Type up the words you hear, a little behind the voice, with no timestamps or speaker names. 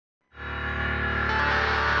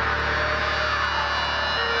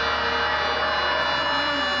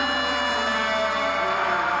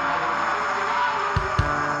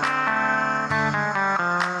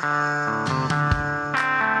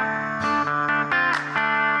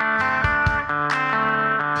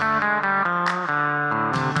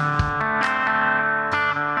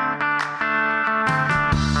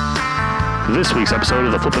This week's episode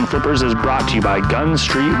of the Flippin' Flippers is brought to you by Gun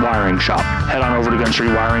Street Wiring Shop. Head on over to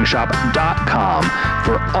gunstreetwiringshop.com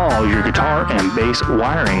for all your guitar and bass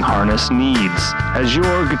wiring harness needs. Has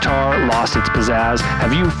your guitar lost its pizzazz?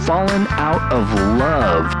 Have you fallen out of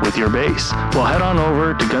love with your bass? Well, head on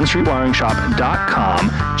over to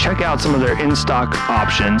gunstreetwiringshop.com. Check out some of their in-stock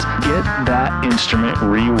options. Get that instrument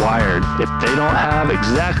rewired. If they don't have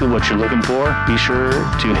exactly what you're looking for, be sure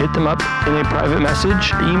to hit them up in a private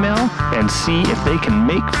message, email, and see if they can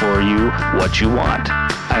make for you what you want.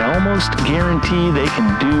 I almost guarantee they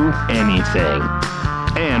can do anything.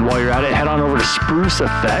 And while you're at it, head on over to Spruce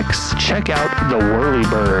Effects. Check out the Whirly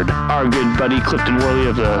Bird. Our good buddy Clifton Worley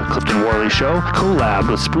of the Clifton Worley Show collabed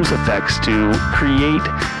with Spruce Effects to create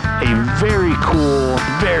a very cool,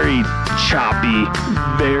 very choppy,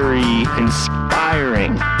 very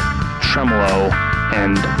inspiring tremolo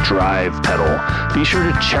and drive pedal. Be sure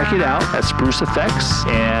to check it out at Spruce Effects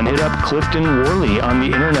and hit up Clifton Worley on the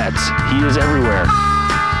internets. He is everywhere.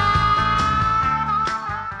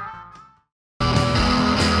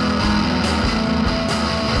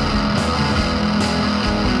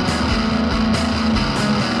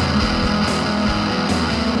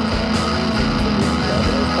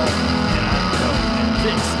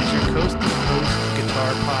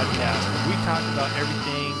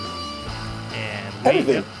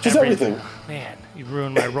 Everything. Just everything. Man, you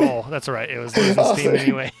ruined my role. That's all right. It was losing steam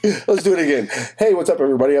anyway. Let's do it again. Hey, what's up,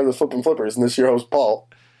 everybody? I'm the Flippin' Flippers, and this is your host, Paul.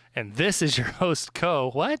 And this is your host,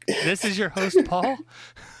 Co. What? This is your host, Paul?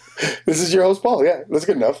 This is your host, Paul. Yeah, that's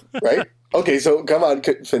good enough, right? Okay, so come on,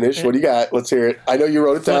 finish. What do you got? Let's hear it. I know you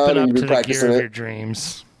wrote it down and you've been practicing it. Your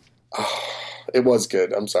dreams. Oh, it was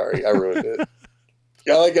good. I'm sorry. I ruined it.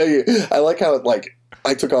 I like how it, like,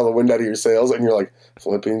 I took all the wind out of your sails, and you're like,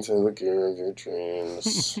 flipping to the gear of your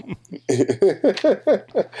dreams.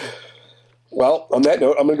 Well, on that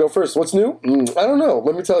note, I'm going to go first. What's new? I don't know.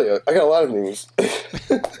 Let me tell you. I got a lot of news.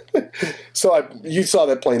 So you saw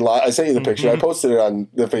that plane lot. I sent you the picture. I posted it on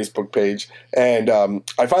the Facebook page, and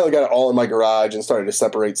I finally got it all in my garage and started to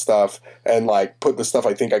separate stuff and, like, put the stuff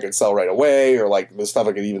I think I could sell right away, or, like, the stuff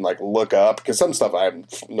I could even, like, look up, because some stuff I have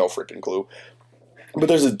no freaking clue. But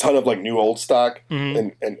there's a ton of, like, new old stock,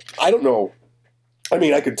 and I don't know. I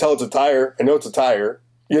mean, I could tell it's a tire. I know it's a tire.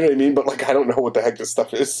 You know what I mean? But, like, I don't know what the heck this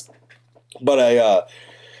stuff is. But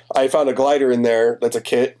I found a glider in there that's a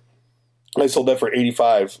kit. I sold that for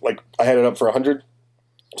 $85. Like, I had it up for $100.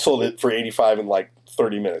 Sold it for $85 in, like,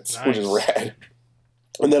 30 minutes, nice. Which is rad.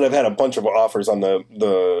 And then I've had a bunch of offers on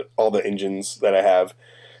all the engines that I have.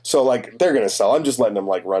 So, like, they're going to sell. I'm just letting them,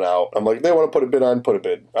 like, run out. I'm like, they want to put a bid on, put a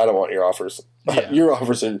bid. I don't want your offers. Yeah. Your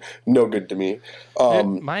offers are no good to me.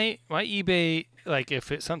 My eBay, like,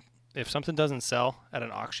 if something doesn't sell at an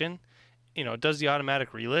auction, you know, it does the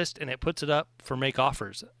automatic relist, and it puts it up for make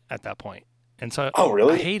offers at that point. And so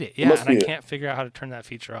really? I hate it. Yeah, and I can't figure out how to turn that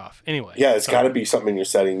feature off. Anyway. Yeah, it's got to be something in your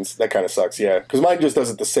settings. That kind of sucks, yeah. Because mine just does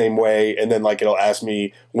it the same way, and then, like, it'll ask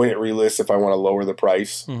me when it relists if I want to lower the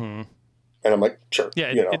price. Mm-hmm. And I'm like, sure. Yeah,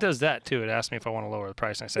 it does that too. It asks me if I want to lower the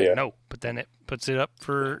price, and I say no. But then it puts it up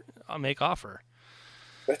for a make offer.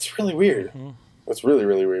 That's really weird. Mm-hmm. That's really,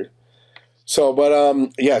 really weird. So, but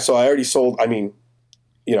so I already sold. I mean,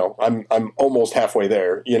 you know, I'm almost halfway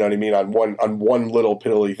there. You know what I mean? On one little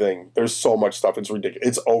piddly thing. There's so much stuff. It's ridiculous.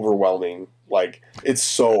 It's overwhelming. Like, it's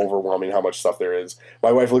so overwhelming how much stuff there is.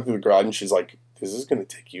 My wife looked at the garage and she's like, "This is going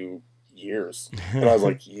to take you years." And I was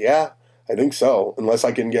like, "Yeah, I think so. Unless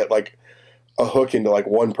I can get, like, a hook into, like,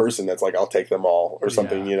 one person that's like, I'll take them all or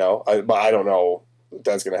something, you know." But I don't know if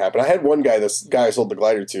that's going to happen. I had one guy, this guy I sold the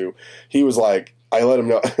glider to, he was like, I let him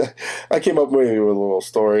know. I came up with a little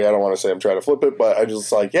story. I don't want to say I'm trying to flip it, but I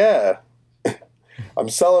just like, yeah, I'm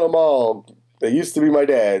selling them all. They used to be my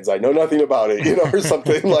dad's. I know nothing about it, you know, or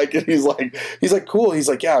something. Like, and he's like, cool. He's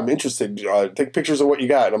like, yeah, I'm interested. Take pictures of what you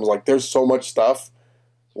got. And I was like, there's so much stuff.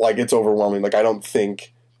 Like, it's overwhelming. Like, I don't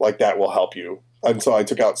think, like, that will help you. And so I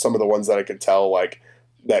took out some of the ones that I could tell, like,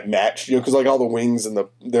 that matched, you know, because, like, all the wings and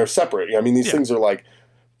they're separate. I mean, these things are like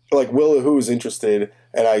Willa Who is interested,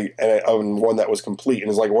 and I own one that was complete, and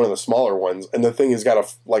it's like one of the smaller ones, and the thing has got a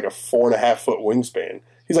 4.5 foot wingspan.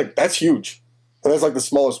 He's like, that's huge, and that's like the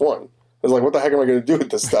smallest one. I was like, what the heck am I going to do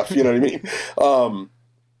with this stuff? You know what I mean?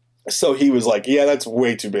 So he was like, yeah, that's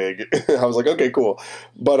way too big. I was like, okay, cool,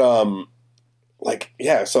 but so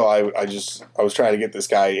I was trying to get this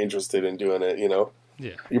guy interested in doing it, you know?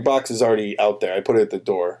 Yeah. Your box is already out there. I put it at the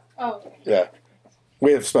door. Oh. Okay. Yeah.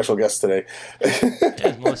 We have special guests today.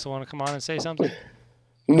 Does Melissa want to come on and say something?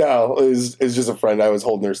 No, it's just a friend. I was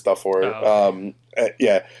holding her stuff for her. Oh, okay.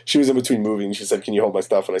 Yeah, she was in between moving. She said, "Can you hold my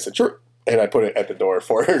stuff?" And I said, "Sure." And I put it at the door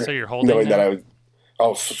for her. So you're holding knowing now? that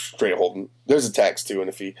Oh, straight Holden. There's a tax too and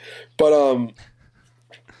a fee, but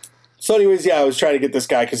So, anyways, yeah, I was trying to get this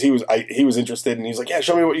guy because he was interested, and he's like, "Yeah,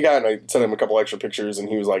 show me what you got." And I sent him a couple extra pictures, and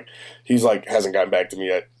he's like, hasn't gotten back to me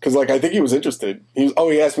yet because I think he was interested. He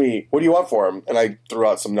asked me, "What do you want for him?" And I threw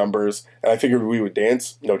out some numbers, and I figured we would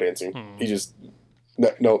dance. No dancing. He just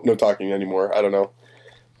no talking anymore. I don't know.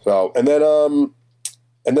 So, and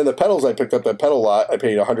then the pedals I picked up, that pedal lot I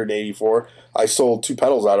paid $180 for. I sold 2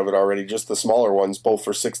 pedals out of it already, just the smaller ones, both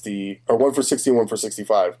for 60, or one for 60 and one for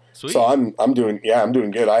 65. Sweet. So I'm doing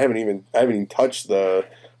good. I haven't even touched the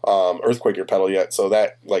Earthquaker pedal yet. So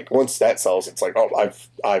that once that sells, it's like, oh,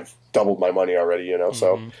 I've doubled my money already, you know.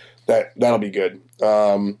 Mm-hmm. So that'll be good.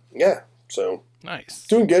 Yeah. So nice.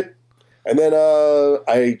 Doing good. And then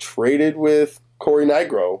I traded with Corey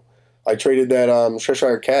Nigro. I traded that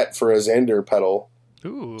Cheshire Cat for a Xander pedal.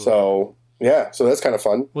 Ooh. So yeah, so that's kind of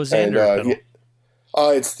fun. What's Xander pedal?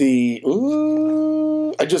 It's the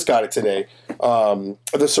I just got it today.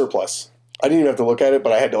 The Surplus. I didn't even have to look at it,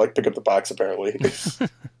 but I had to pick up the box apparently.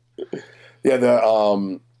 Yeah,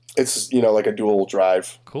 it's like a dual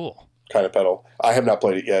drive. Cool. Kind of pedal. I have not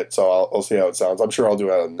played it yet, so I'll see how it sounds. I'm sure I'll do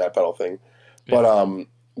it on that pedal thing. Yeah. But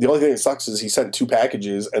the only thing that sucks is he sent 2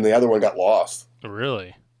 packages and the other one got lost.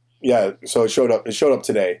 Really? Yeah, so it showed up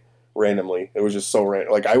today. Randomly. It was just so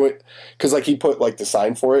random. I went, because he put the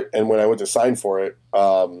sign for it, and when I went to sign for it,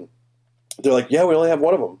 they're like, yeah, we only have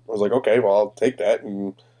one of them. I was like, okay, well, I'll take that,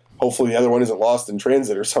 and hopefully the other one isn't lost in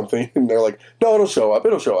transit or something. And they're like, no, it'll show up,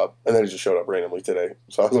 and then it just showed up randomly today.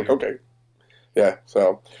 So I was like, okay, yeah.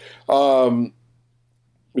 So,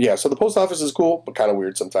 yeah. So the post office is cool, but kind of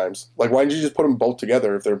weird sometimes. Why didn't you just put them both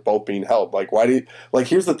together if they're both being held? Why do you,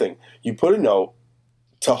 here's the thing: you put a note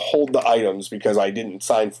to hold the items because I didn't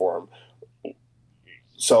sign for them.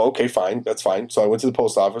 So, okay, fine. That's fine. So I went to the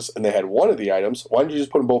post office and they had one of the items. Why don't you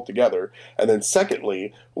just put them both together? And then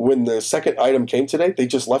secondly, when the second item came today, they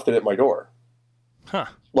just left it at my door. Huh.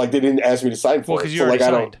 They didn't ask me to sign for it. Because you already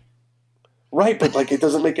signed. Right, but it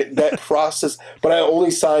doesn't make it that process. But I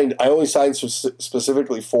only signed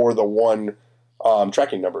specifically for the one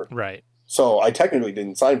tracking number. Right. So I technically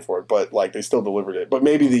didn't sign for it, but they still delivered it. But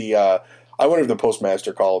maybe I wonder if the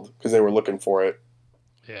postmaster called because they were looking for it.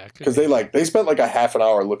 Yeah, because they spent a half an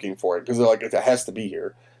hour looking for it because they're it has to be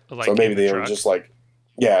here. So maybe they were just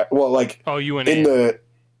yeah. Well, oh, you went in.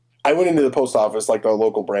 I went into the post office, the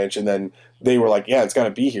local branch, and then they were like, yeah, it's got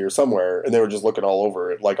to be here somewhere, and they were just looking all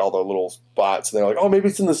over it, all the little spots, and they're like, oh, maybe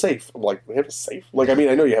it's in the safe. I'm like, we have a safe? I mean,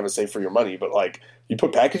 I know you have a safe for your money, but you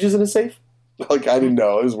put packages in a safe? I didn't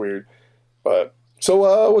know. It was weird. But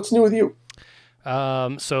so, what's new with you?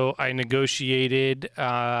 So I negotiated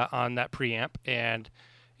on that preamp, and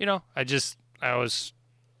I was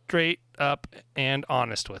straight up and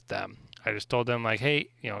honest with them. I just told them hey,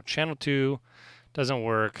 channel 2 doesn't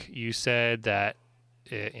work. You said that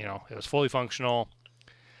it was fully functional.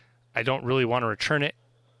 I don't really want to return it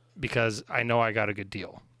because I know I got a good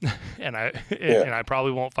deal, and I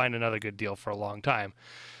probably won't find another good deal for a long time.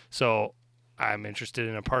 So I'm interested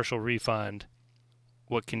in a partial refund.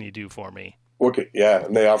 What can you do for me? Okay, yeah,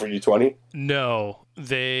 and they offered you 20? No,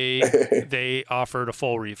 they offered a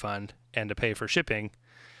full refund and to pay for shipping.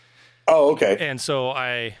 Oh, okay. And so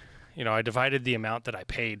I divided the amount that I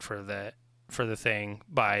paid for the thing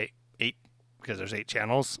by 8 because there's 8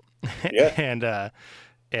 channels. Yeah.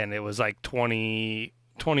 and it was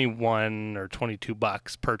 21 or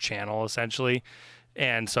 $22 per channel essentially.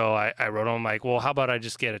 And so I wrote them well, how about I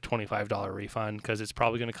just get a $25 refund because it's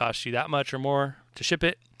probably going to cost you that much or more to ship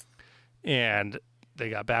it. And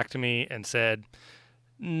they got back to me and said,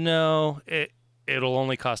 no, it'll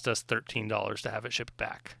only cost us $13 to have it shipped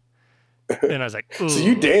back. And I was like, ooh. So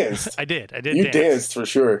you danced. I did. You danced for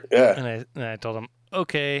sure. Yeah. And I told them,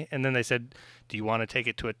 okay. And then they said, do you want to take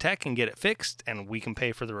it to a tech and get it fixed and we can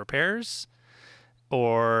pay for the repairs?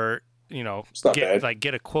 Or,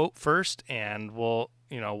 get a quote first and we'll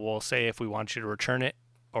say if we want you to return it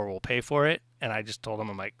or we'll pay for it. And I just told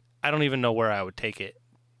them, I don't even know where I would take it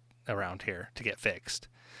around here to get fixed,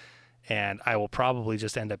 and I will probably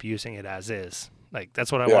just end up using it as is.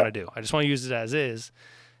 That's what I want to do. I just want to use it as is.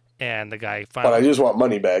 And the guy finally, but I just want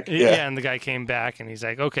money back. Yeah, and the guy came back and he's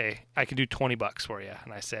like, okay, I can do $20 for you.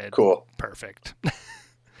 And I said, cool, perfect.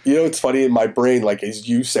 It's funny in my brain, as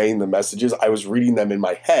you saying the messages, I was reading them in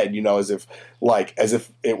my head, as if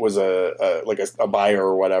it was a buyer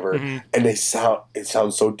or whatever, mm-hmm. And it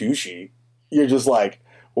sounds so douchey. You're just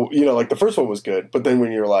well, the first one was good, but then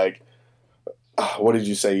when you're what did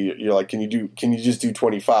you say? You're can you just do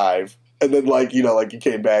 25? And then you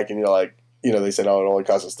came back and you're they said, oh, it only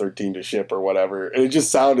costs us 13 to ship or whatever. And it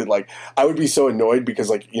just sounded like I would be so annoyed because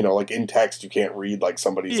like, like in text, you can't read like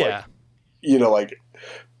somebody's like, like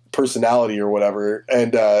personality or whatever.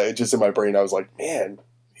 And it just in my brain, I was like, man,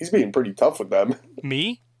 he's being pretty tough with them.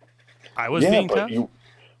 Me? I was being tough?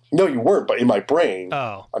 No, you weren't. But in my brain,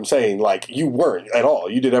 I'm saying like you weren't at all.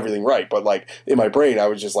 You did everything right. But like in my brain, I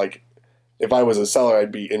was just like, if I was a seller,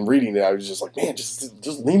 I'd be in reading it. I was just like, man, just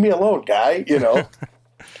leave me alone, guy.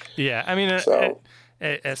 Yeah. I mean, so,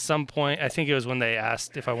 at some point, I think it was when they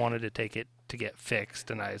asked if I wanted to take it to get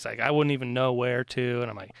fixed. And I was like, I wouldn't even know where to.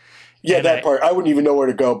 And I'm like, yeah, part. I wouldn't even know where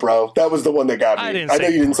to go, bro. That was the one that got me. I know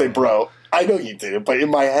you didn't say bro. I know you did, but in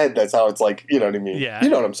my head, that's how it's like. You know what I mean? Yeah. You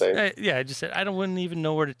know what I'm saying? I just said wouldn't even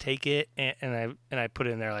know where to take it, and I put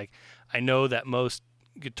in there like I know that most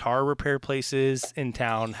guitar repair places in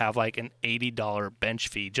town have like an $80 bench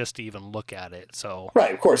fee just to even look at it. So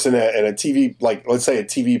right, of course, in a TV, like let's say a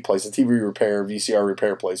TV place, a TV repair, VCR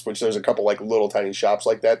repair place, which there's a couple like little tiny shops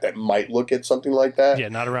like that might look at something like that. Yeah,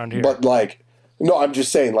 not around here. But like. No, I'm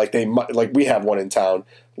just saying, like they might, like we have one in town.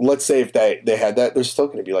 Let's say if they had that, they're still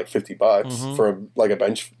going to be like $50 for like a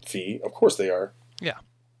bench fee. Of course they are. Yeah.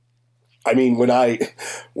 I mean, when I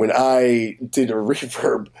did a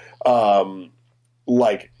reverb,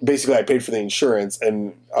 like basically I paid for the insurance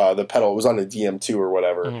and the pedal was on a DM2 or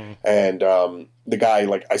whatever, and the guy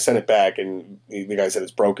like I sent it back and the guy said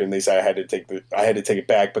it's broken. They said I had to take it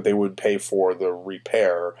back, but they would pay for the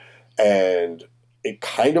repair and. It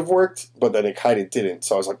kind of worked, but then it kind of didn't.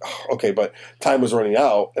 So I was like, oh, okay, but time was running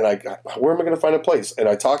out, and where am I going to find a place? And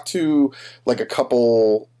I talked to like a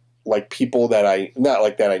couple like people that not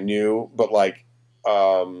like that I knew, but like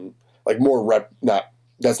more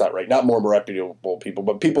that's not right, not more reputable people,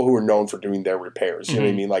 but people who are known for doing their repairs. You know what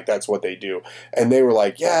I mean? Like that's what they do. And they were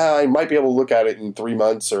like, yeah, I might be able to look at it in 3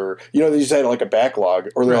 months, or they just had like a backlog,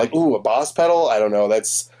 or they're like, ooh, a Boss pedal? I don't know,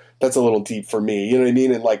 that's a little deep for me. You know what I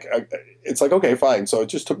mean? And like, it's like, okay, fine. So it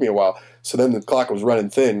just took me a while. So then the clock was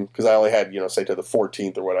running thin because I only had, say to the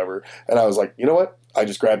 14th or whatever. And I was like, you know what? I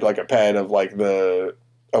just grabbed like a pad of like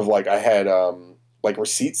I had like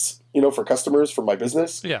receipts, for customers for my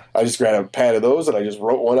business. Yeah. I just grabbed a pad of those and I just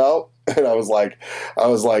wrote one out. And I was like,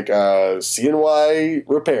 CNY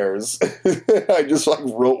repairs. I just like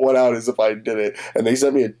wrote one out as if I did it. And they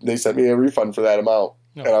sent me a refund for that amount.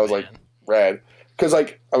 And I was like, rad. Because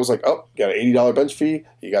like I was like, oh, you got an $80 bench fee.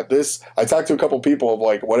 You got this. I talked to a couple people of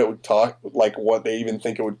like what it would like what they even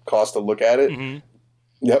think it would cost to look at it.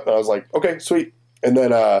 Yep. And I was like, okay, sweet. And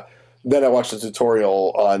then I watched a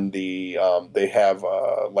tutorial on the they have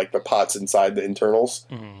like the pots inside the internals,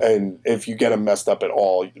 and if you get them messed up at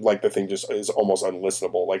all, like the thing just is almost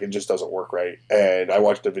unlistenable. Like it just doesn't work right. And I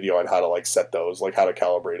watched a video on how to like set those, like how to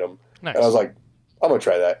calibrate them. Nice. And I was like, I'm gonna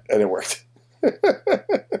try that, and it worked.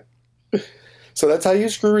 So that's how you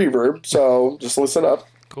screw reverb. So just listen up.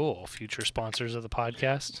 Cool. Future sponsors of the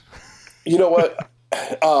podcast. You know what?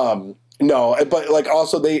 No, but like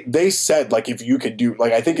also they said like if you could do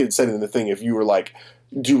like I think it said in the thing if you were like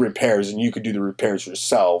do repairs and you could do the repairs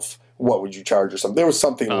yourself, what would you charge or something? There was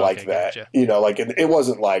something like that. Gotcha. Like it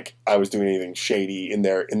wasn't like I was doing anything shady in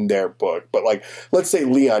their book. But like let's say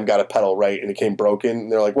Leon got a pedal right and it came broken.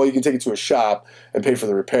 And they're like, well, you can take it to a shop and pay for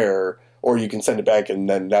the repair. Or you can send it back, and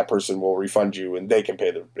then that person will refund you, and they can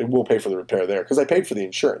we'll pay for the repair there because I paid for the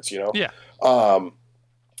insurance. Yeah.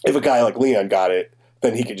 If a guy like Leon got it,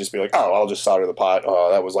 then he could just be like, oh, I'll just solder the pot.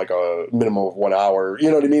 That was like a minimum of 1 hour. You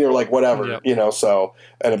know what I mean? Or like whatever. Yep. So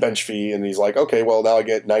and a bench fee, and he's like, okay, well now I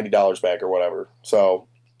get $90 back or whatever. So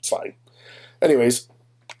it's fine. Anyways.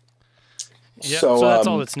 Yeah, so that's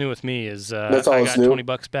all that's new with me is that's all I got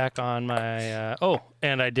 $20 back on my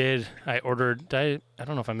and I ordered I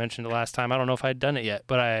don't know if I mentioned it last time. I don't know if I'd done it yet,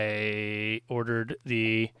 but I ordered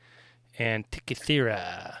the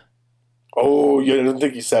Antikythera. Oh, yeah, I don't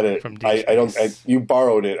think you said it. From you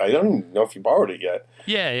borrowed it. I don't even know if you borrowed it yet.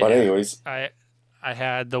 Yeah. But anyways, I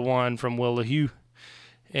had the one from Will LaHue,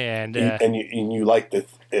 and you liked it.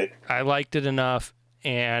 I liked it enough,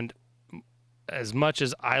 and as much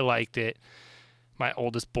as I liked it, my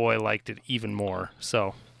oldest boy liked it even more.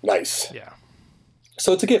 So nice. Yeah.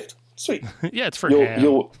 So it's a gift. Sweet. Yeah, it's for him.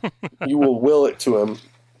 You will will it to him.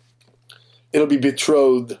 It'll be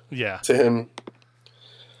betrothed. To him.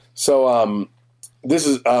 So this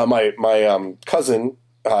is my cousin.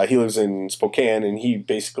 He lives in Spokane, and he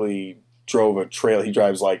basically drove a trail. He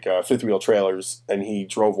drives like fifth wheel trailers, and he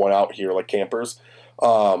drove one out here like campers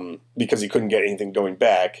because he couldn't get anything going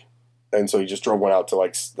back. And so he just drove one out to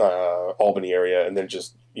like Albany area and then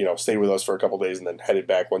just, stayed with us for a couple days and then headed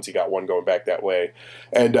back once he got one going back that way.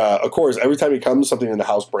 And of course, every time he comes, something in the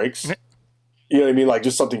house breaks. You know what I mean? Like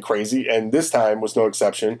just something crazy. And this time was no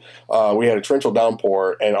exception. We had a torrential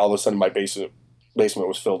downpour, and all of a sudden my basement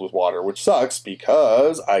was filled with water, which sucks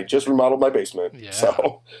because I just remodeled my basement. Yeah.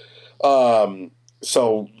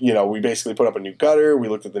 So, you know, we basically put up a new gutter. We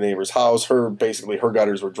looked at the neighbor's house. Her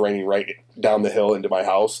gutters were draining right down the hill into my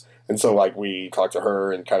house. And so, like, we talked to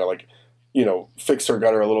her and kind of, like, you know, fixed her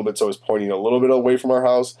gutter a little bit so it was pointing a little bit away from our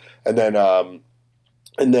house. And then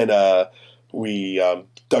we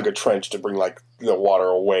dug a trench to bring, like, the water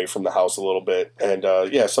away from the house a little bit. And,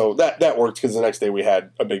 so that worked because the next day we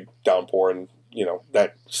had a big downpour and, you know,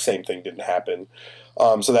 that same thing didn't happen.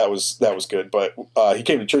 So that was good. But he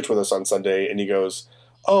came to church with us on Sunday, and he goes,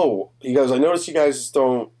 I noticed you guys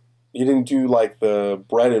you didn't do like the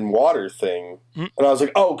bread and water thing. And I was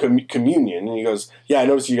like, communion. And he goes, yeah, I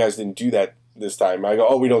noticed you guys didn't do that this time. I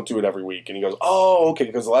go, we don't do it every week. And he goes, okay,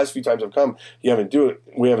 because the last few times I've come, we haven't done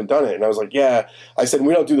it. And I was like, yeah. I said,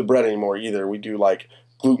 we don't do the bread anymore either. We do like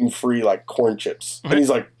gluten-free like corn chips. And he's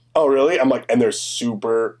like, oh, really? I'm like, and they're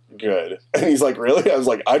super good. And he's like, really? I was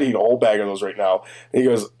like, I'd eat a whole bag of those right now. And he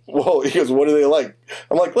goes, what are they like?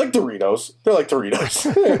 I'm like Doritos. They're like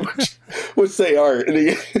Doritos, which they are. And,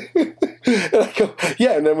 and I go,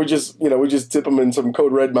 yeah. And then we just dip them in some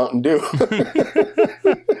Code Red Mountain Dew.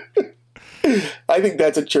 I think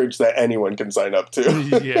that's a church that anyone can sign up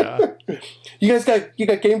to. Yeah. You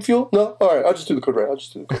got Game Fuel? No? All right, I'll just do the Code Red.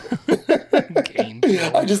 Game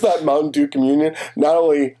Fuel. I just thought Mountain Dew Communion, not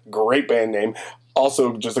only great band name,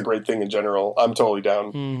 also just a great thing in general. I'm totally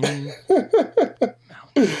down. Mm-hmm.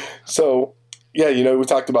 So, yeah, you know, we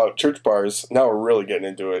talked about church bars. Now we're really getting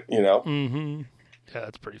into it, you know? Mm-hmm. Yeah,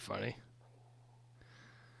 that's pretty funny.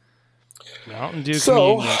 Mountain Dew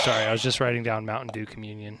Communion. Sorry, I was just writing down Mountain Dew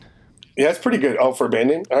Communion. Yeah, it's pretty good. Oh, for a band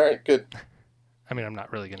name? All right, good. I mean, I'm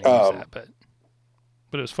not really going to use that, but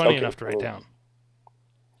it was funny enough to write down.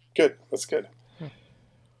 Good. That's good.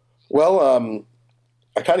 Well,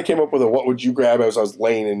 I kind of came up with a what would you grab as I was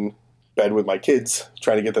laying in bed with my kids,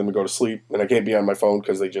 trying to get them to go to sleep. And I can't be on my phone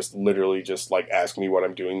because they just literally just like ask me what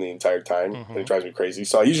I'm doing the entire time. And it drives me crazy.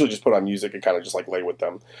 So I usually just put on music and kind of just like lay with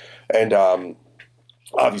them. And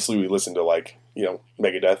obviously we listen to like, you know,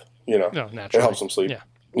 Megadeth, you know, it helps them sleep.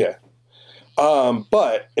 Yeah.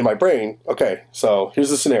 But in my brain, okay, so here's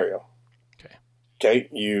the scenario. Okay,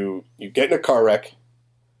 you get in a car wreck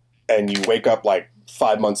and you wake up like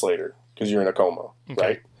 5 months later because you're in a coma,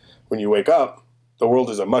 right? When you wake up, the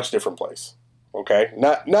world is a much different place. Okay,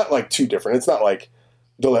 not like too different. It's not like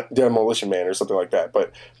Demolition Man or something like that,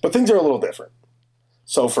 but things are a little different.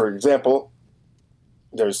 So, for example,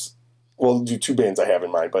 we'll do two bands I have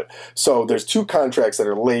in mind, but so there's two contracts that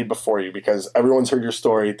are laid before you because everyone's heard your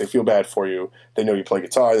story. They feel bad for you. They know you play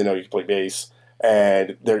guitar. They know you can play bass.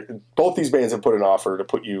 And both these bands have put an offer to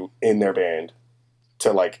put you in their band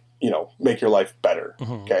to, like, you know, make your life better.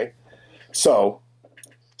 Okay? So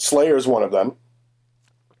Slayer is one of them,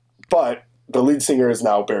 but the lead singer is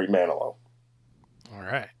now Barry Manilow. All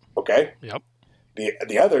right. Okay? Yep.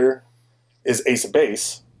 The other is Ace of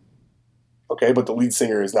Base. Okay, but the lead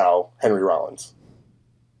singer is now Henry Rollins.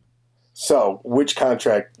 So, which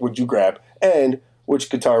contract would you grab, and which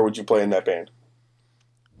guitar would you play in that band?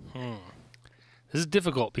 This is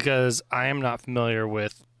difficult because I am not familiar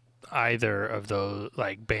with either of those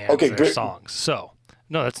like bands or songs. So,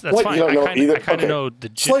 no, that's fine. You don't know either? I kind of know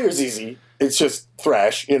the Slayer's easy. It's just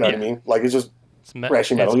thrash. You know what I mean? Like it's just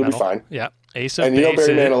thrashy metal. You'll be fine. Yeah, Ace of Base. And you know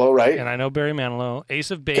Barry Manilow, right? And I know Barry Manilow.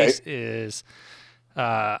 Ace of Base is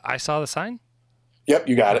I Saw the Sign. Yep,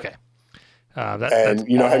 you got it. Okay. And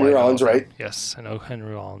you know Henry Rollins, right? Yes, I know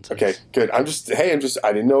Henry Rollins. Okay, good. I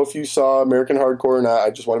didn't know if you saw American Hardcore or not. I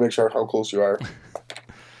just want to make sure how close you are.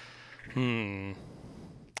 I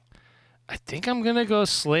think I'm going to go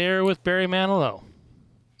Slayer with Barry Manilow.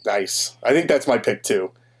 Nice. I think that's my pick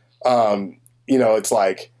too. You know, it's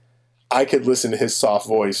like I could listen to his soft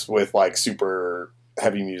voice with like super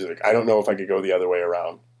heavy music. I don't know if I could go the other way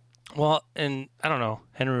around. Well, and I don't know.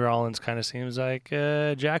 Henry Rollins kind of seems like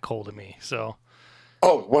Jackhole to me. So.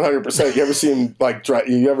 Oh, 100%. You ever see him like?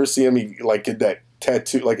 You ever see him? He like did that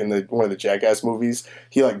tattoo like in one of the Jackass movies.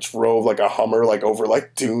 He like drove like a Hummer like over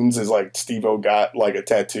like dunes as like Steve-O got like a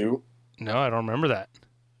tattoo. No, I don't remember that.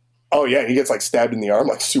 Oh yeah, he gets like stabbed in the arm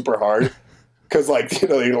like super hard. Because like, you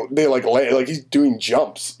know, they like lay, like he's doing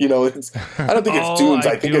jumps. You know, I don't think it's dunes.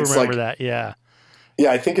 I think it's like that. Yeah.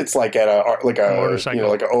 Yeah, I think it's like at a motorcycle, you know,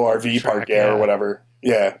 like an ORV track, park, or whatever.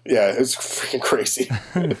 Yeah, it's freaking crazy.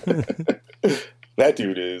 That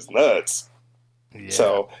dude is nuts. Yeah.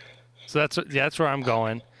 So that's where I'm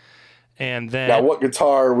going. And then now, what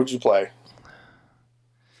guitar would you play?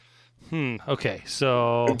 Okay,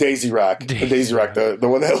 so Daisy Rock. The Daisy Rock, the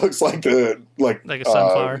one that looks like like a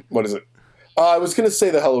sunflower. What is it? I was gonna say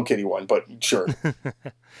the Hello Kitty one, but sure.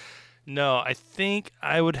 No, I think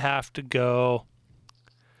I would have to go.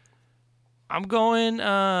 I'm going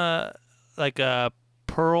like a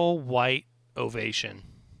pearl white ovation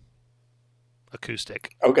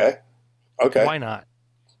acoustic. Okay. Why not?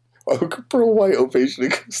 Pearl White ovation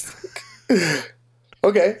acoustic.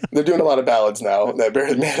 Okay, they're doing a lot of ballads now. That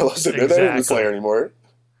Barry Manilow's in there. They don't even Slay Her anymore.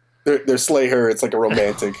 They're Slay Her. It's like a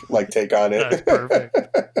romantic take on it. That's perfect.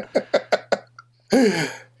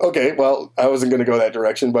 Okay, well, I wasn't going to go that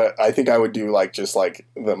direction, but I think I would do just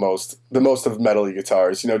the most of metal-y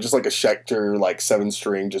guitars. Just like a Schecter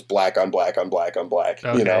 7-string, just black on black on black on black.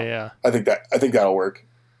 Okay, yeah. I think that'll work.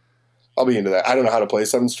 I'll be into that. I don't know how to play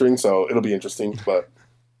 7-string, so it'll be interesting. But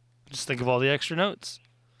just think of all the extra notes.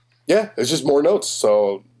 Yeah, it's just more notes,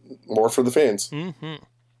 so more for the fans. Mm-hmm.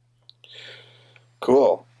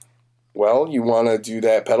 Cool. Well, you want to do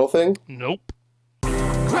that pedal thing? Nope.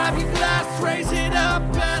 Grab your glass, raise it up,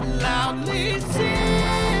 and loudly sing.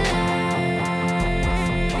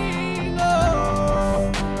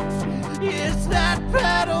 Oh, it's that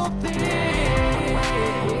pedal thing.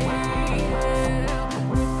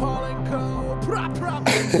 With Paul and Co. Prop.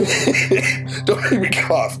 Don't make me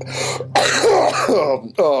cough.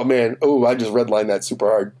 Oh, man. Oh, I just redlined that super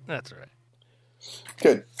hard. That's right.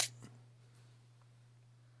 Good.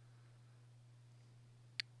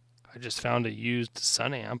 I just found a used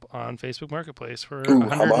Sun amp on Facebook Marketplace for Ooh,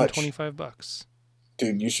 how much? $125.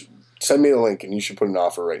 Dude, you should send me a link and you should put an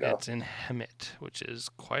offer right now. It's in Hemet, which is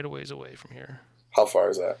quite a ways away from here. How far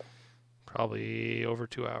is that? Probably over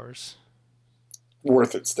 2 hours.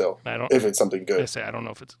 Worth it still. If it's something good. I don't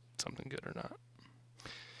know if it's something good or not.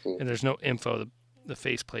 And there's no info. The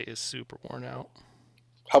faceplate is super worn out.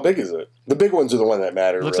 How big is it? The big ones are the one that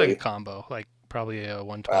matter. It looks really. like a combo, probably a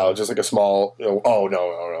 120. Oh, just like a small. Oh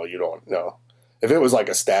no, you don't. No, if it was like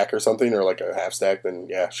a stack or something, or like a half stack, then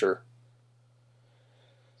yeah, sure.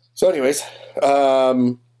 So, anyways, yeah,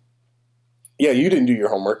 you didn't do your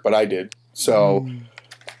homework, but I did. So,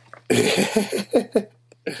 I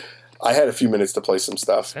had a few minutes to play some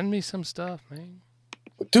stuff. Send me some stuff, man.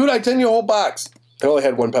 Dude, I sent you a whole box. I only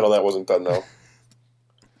had one pedal that wasn't done though.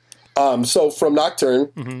 So from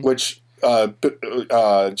Nocturne, which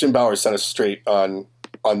Jim Bowers sent us straight on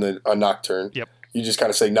Nocturne. Yep. You just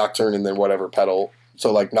kind of say Nocturne and then whatever pedal.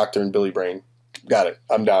 So like Nocturne Billy Brain. Got it.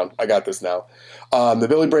 I'm down. I got this now. The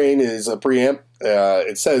Billy Brain is a preamp.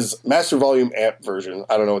 It says Master Volume Amp version.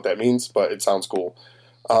 I don't know what that means, but it sounds cool.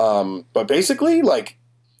 But basically,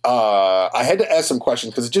 I had to ask some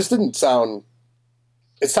questions because it just didn't sound.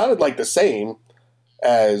 It sounded like the same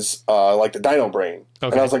as the Dino Brain.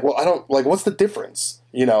 Okay. And I was like, well, I don't what's the difference,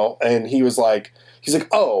 And he's like,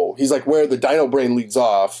 where the Dino Brain leads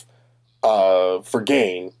off for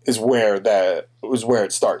gain is where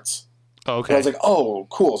it starts. Okay. And I was like, oh,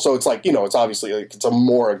 cool. So it's it's obviously it's a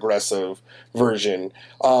more aggressive version.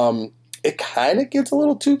 It kind of gets a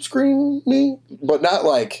little tube screeny, but not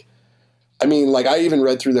I even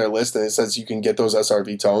read through their list and it says you can get those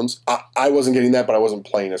SRV tones. I wasn't getting that, but I wasn't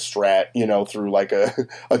playing a Strat, through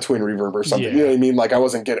a twin reverb or something. Yeah. You know what I mean? I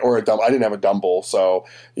wasn't getting, or a dumb. I didn't have a Dumble, so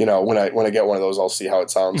when I get one of those, I'll see how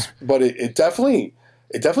it sounds. But it definitely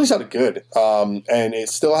sounded good, and it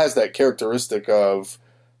still has that characteristic of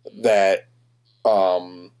that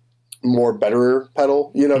more better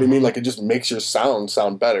pedal. You know what I mean? It just makes your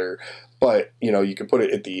sound better. But you can put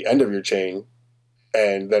it at the end of your chain.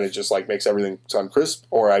 And then it just makes everything sound crisp.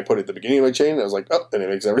 Or I put it at the beginning of my chain, and I was like, oh, and it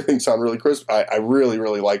makes everything sound really crisp. I really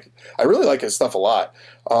like his stuff a lot.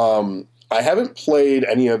 I haven't played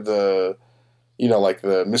any of the,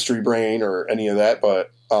 the Mystery Brain or any of that,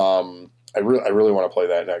 but I really want to play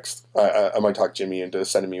that next. I might talk Jimmy into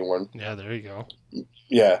sending me one. Yeah, there you go.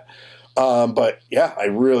 Yeah. But yeah, I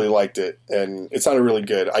really liked it, and it sounded really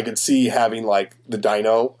good. I could see having the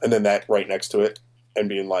Dino and then that right next to it. And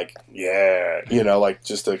being yeah,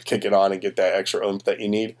 just to kick it on and get that extra oomph that you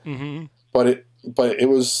need. Mm-hmm. But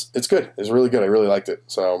it's good. It's really good. I really liked it.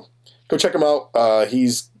 So go check him out.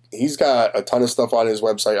 He's got a ton of stuff on his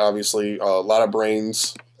website. Obviously, a lot of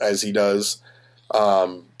brains as he does.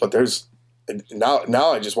 But there's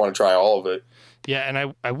now I just want to try all of it. Yeah,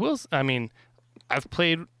 and I will. I mean, I've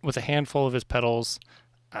played with a handful of his pedals.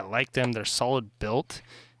 I like them. They're solid built,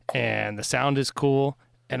 and the sound is cool.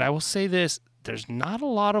 And I will say this. There's not a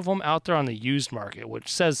lot of them out there on the used market,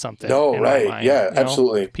 which says something. No, right. Yeah,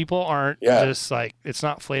 absolutely. People aren't just it's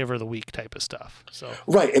not flavor of the week type of stuff. So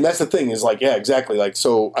right, and that's the thing is yeah, exactly.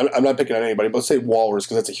 So I'm not picking on anybody, but let's say Walrus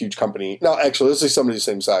because that's a huge company. No, actually, let's say somebody the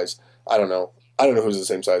same size. I don't know. I don't know who's the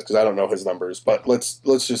same size because I don't know his numbers. But let's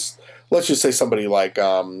just say somebody like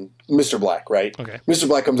Mr. Black, right? Okay. Mr.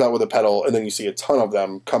 Black comes out with a pedal, and then you see a ton of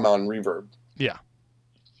them come on Reverb. Yeah.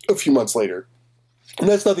 A few months later. And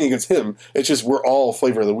that's nothing against him. It's just we're all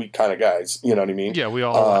flavor of the week kind of guys. You know what I mean? Yeah, we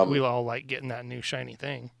all like getting that new shiny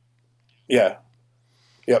thing. Yeah.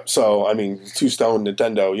 Yep. So I mean, 2 Stone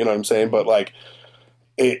Nintendo. You know what I'm saying? But like,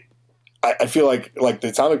 I feel like the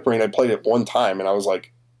Atomic Brain. I played it one time, and I was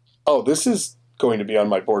like, oh, this is going to be on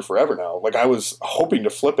my board forever now. Like I was hoping to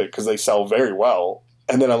flip it because they sell very well,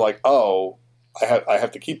 and then I'm like, oh, I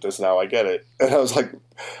have to keep this now. I get it. And I was like,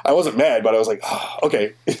 I wasn't mad, but I was like, oh,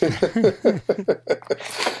 okay.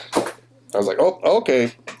 I was like, oh,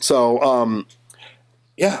 okay. So,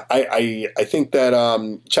 yeah, I think that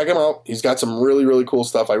check him out. He's got some really, really cool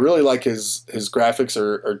stuff. I really like his graphics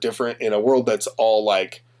are different in a world that's all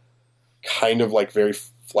like kind of like very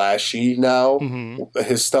flashy now. Mm-hmm.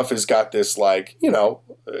 His stuff has got this like, you know,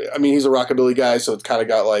 I mean, he's a rockabilly guy, so it's kind of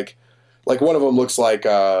got like one of them looks like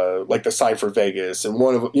the sign for Vegas, and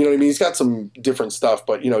one of them, you know what I mean? He's got some different stuff,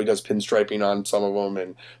 but, you know, he does pinstriping on some of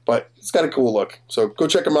them, but it's got a cool look. So go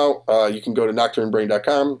check him out. You can go to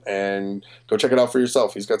nocturnebrain.com and go check it out for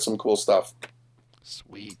yourself. He's got some cool stuff.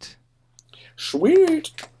 Sweet.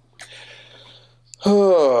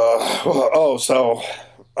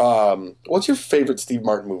 What's your favorite Steve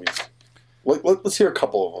Martin movies? Let's hear a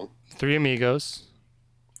couple of them. Three Amigos.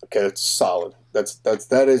 Okay, that's solid.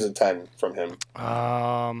 That is a 10 from him.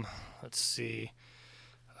 Let's see.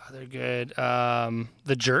 They're good.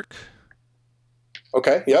 The Jerk.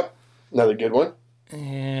 Okay, yep. Another good one.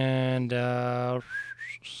 And I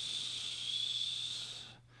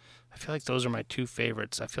feel like those are my 2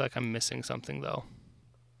 favorites. I feel like I'm missing something though.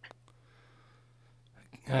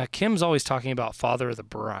 Kim's always talking about Father of the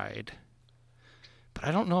Bride, but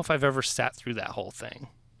I don't know if I've ever sat through that whole thing.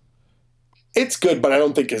 It's good, but I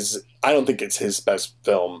don't think it's his best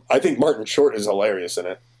film. I think Martin Short is hilarious in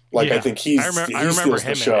it. Like, yeah. I think he steals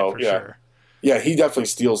the show. Yeah, sure. Yeah, he definitely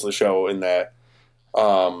steals the show in that.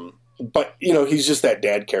 But you know, he's just that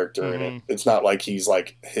dad character in it. It's not like he's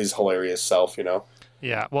like his hilarious self, you know.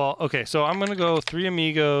 Yeah. Well, okay. So I'm gonna go Three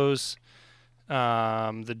Amigos,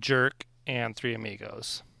 The Jerk, and Three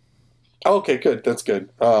Amigos. Okay, good. That's good.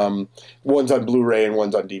 One's on Blu-ray and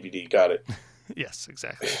one's on DVD. Got it. Yes,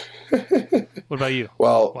 exactly. What about you?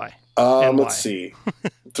 Well, why? Let's see.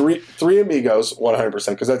 Three Amigos, 100%,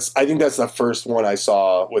 because I think that's the first one I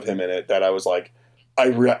saw with him in it that I was like, I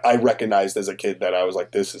recognized as a kid that I was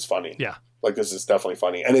like, this is funny. Yeah. Like, this is definitely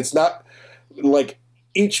funny. And it's not like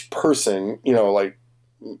each person, you know, like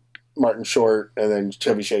Martin Short and then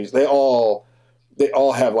Chevy Chase, they all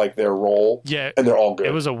have like their role. Yeah. And they're all good.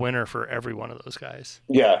 It was a winner for every one of those guys.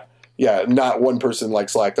 Yeah. Yeah, not one person like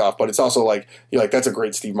slacked off, but it's also like you're like that's a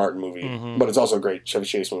great Steve Martin movie, but it's also a great Chevy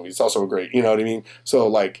Chase movie. It's also a great, you know what I mean? So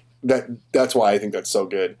like that's why I think that's so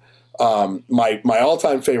good. My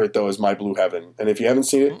all-time favorite though is My Blue Heaven, and if you haven't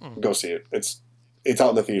seen it, go see it. It's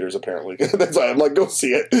out in the theaters apparently. That's why I'm like, go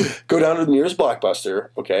see it. Go down to the nearest Blockbuster,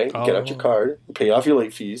 okay? Get out your card, pay off your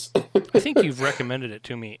late fees. I think you've recommended it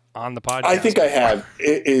to me on the podcast. I think I have.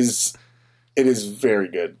 It is very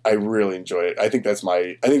good. I really enjoy it. I think that's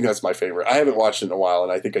my favorite. I haven't watched it in a while,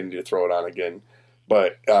 and I think I need to throw it on again.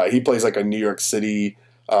 But he plays like a New York City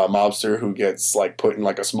mobster who gets like put in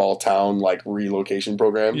like a small town like relocation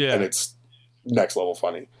program, and it's next level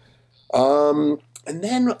funny. And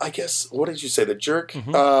then I guess what did you say? The Jerk.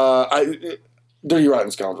 Dirty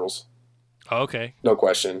Rotten Scoundrels. Oh, okay. No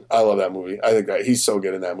question. I love that movie. I think that he's so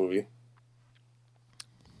good in that movie.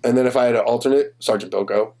 And then if I had an alternate, Sergeant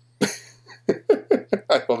Bilko.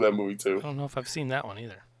 I love that movie too. I don't know if I've seen that one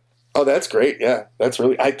either. Oh, that's great. Yeah, that's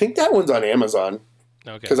really. I think that one's on Amazon.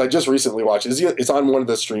 Okay. Because I just recently watched it. It's on one of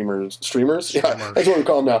the streamers. Yeah, that's what we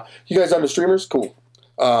call them now. You guys on the streamers? Cool.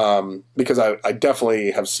 Because I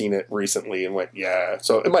definitely have seen it recently and went, yeah.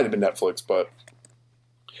 So it might have been Netflix, but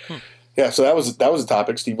yeah. So that was a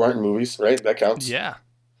topic. Steve Martin movies, right? That counts. Yeah.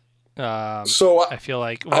 So I feel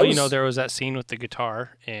like there was that scene with the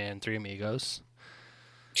guitar in Three Amigos.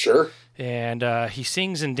 Sure. And he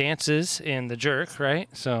sings and dances in The Jerk, right?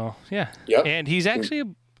 So yeah. Yep. And he's actually a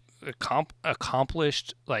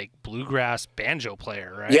accomplished like bluegrass banjo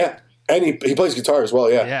player, right? Yeah, and he plays guitar as well.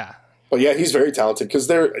 Yeah. Yeah. But yeah, he's very talented because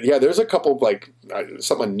there's a couple of like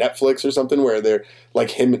something on Netflix or something where they're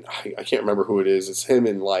like him. I can't remember who it is. It's him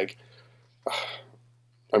and like.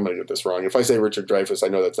 I'm going to get this wrong. If I say Richard Dreyfuss, I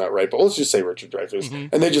know that's not right, but let's just say Richard Dreyfuss.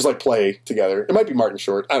 And they just like play together. It might be Martin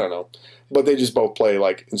Short. I don't know. But they just both play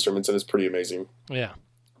like instruments and it's pretty amazing. Yeah.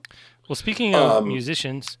 Well, speaking of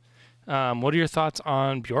musicians, what are your thoughts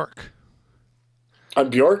on Bjork? On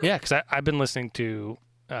Bjork? Yeah, because I've been listening to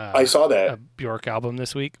I saw that. a Bjork album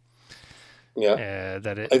this week. Yeah.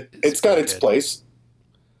 It's got pretty its good. place.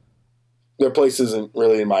 Their place isn't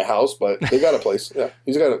really in my house, but they got a place. Yeah,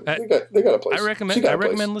 they got a place. I She recommend got a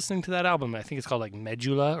place. listening to that album. I think it's called like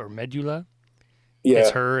Medula. Yeah.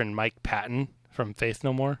 It's her and Mike Patton from Faith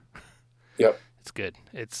No More. Yep. It's good.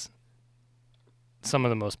 It's some of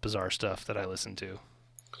the most bizarre stuff that I listen to.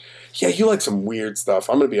 Yeah, you like some weird stuff.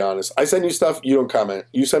 I'm gonna be honest. I send you stuff, you don't comment.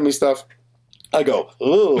 You send me stuff, I go,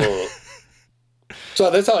 ugh. So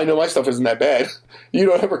that's how I know my stuff isn't that bad. You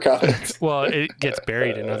don't ever comment. Well, it gets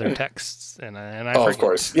buried in other texts, and I Oh, forget. of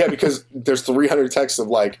course. Yeah, because there's 300 texts of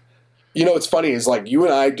like, what's funny is like you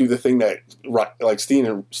and I do the thing that like Steve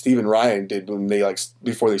and Ryan did when they like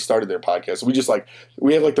before they started their podcast. We just like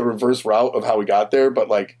we have like the reverse route of how we got there, but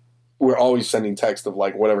like we're always sending text of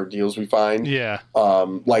like whatever deals we find. Yeah.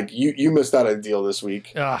 Like you missed out on a deal this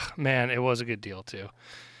week. Ah, man, it was a good deal too.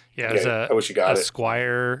 Yeah, it was I wish you got a it.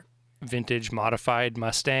 Squire vintage modified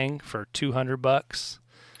Mustang for $200,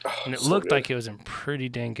 and it so looked good. like it was in pretty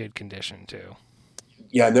dang good condition too.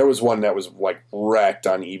 Yeah, and there was one that was like wrecked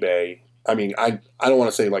on eBay. I mean, I don't want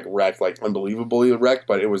to say like wrecked, like unbelievably wrecked,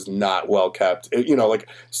 but it was not well kept. Like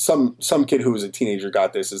some kid who was a teenager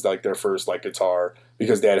got this as like their first like guitar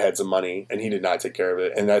because dad had some money and he did not take care of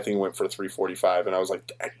it, and that thing went for $345, and I was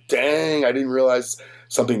like, dang, I didn't realize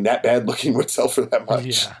something that bad looking would sell for that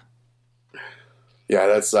much. Yeah. Yeah,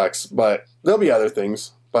 that sucks, but there'll be other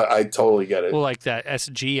things. But I totally get it. Well, like that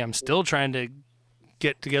SG, I'm still trying to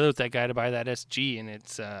get together with that guy to buy that SG, and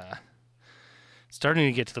it's starting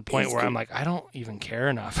to get to the point It's where good. I'm like, I don't even care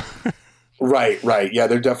enough. Right. Yeah,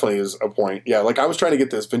 there definitely is a point. Yeah, like I was trying to get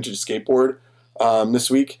this vintage skateboard this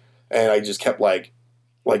week, and I just kept like,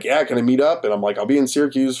 yeah, can I meet up? And I'm like, I'll be in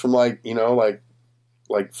Syracuse from like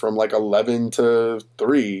from like 11 to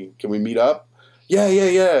 3. Can we meet up? Yeah.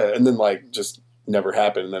 And then like just never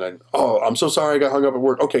happened. And then I'm so sorry I got hung up at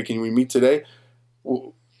work. Okay, can we meet today?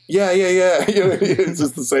 Well, yeah. It's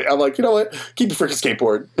just the same. I'm like, you know what? Keep the freaking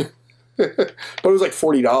skateboard. But it was like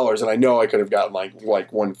 $40, and I know I could have gotten like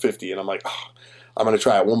 $150, and I'm like, I'm gonna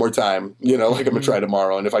try it one more time. Like I'm gonna try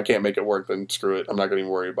tomorrow, and if I can't make it work, then screw it. I'm not gonna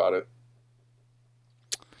even worry about it.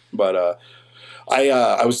 But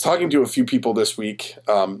I was talking to a few people this week.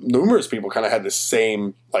 Numerous people kind of had the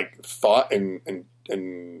same like thought and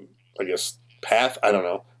I guess path. I don't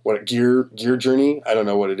know what gear journey. I don't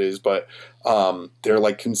know what it is, but they're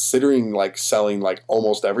like considering like selling like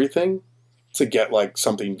almost everything to get like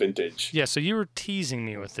something vintage. Yeah, so you were teasing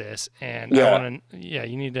me with this, and Yeah. I want to. Yeah,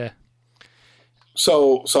 you need to.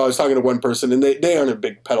 So I was talking to one person, and they aren't a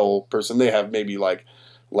big pedal person. They have maybe like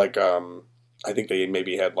I think they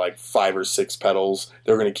maybe had like 5 or 6 pedals.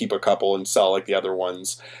 They were going to keep a couple and sell like the other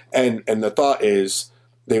ones. And the thought is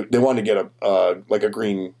they want to get a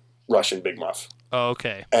green Russian Big Muff. Oh,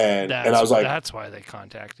 okay. And I was like, that's why they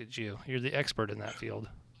contacted you. You're the expert in that field.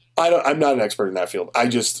 I'm not an expert in that field.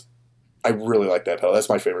 I really like that pedal. That's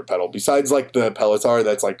my favorite pedal. Besides like the Pelotar,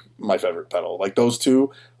 that's like my favorite pedal. Like those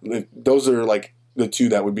two, those are like the two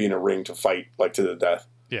that would be in a ring to fight like to the death.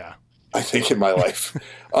 Yeah. I think in my life.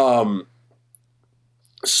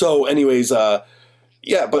 So anyways,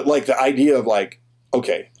 yeah, but like the idea of like,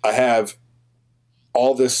 okay, I have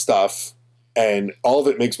all this stuff and all of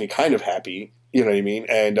it makes me kind of happy, you know what I mean?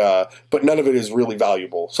 And, but none of it is really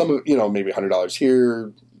valuable. Some of, maybe $100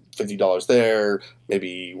 here, $50 there,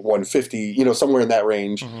 maybe $150, somewhere in that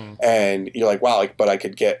range. Mhm. And you're like, wow, like, but I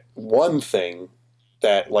could get one thing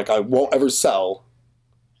that like I won't ever sell.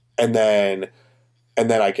 And then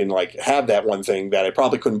I can like have that one thing that I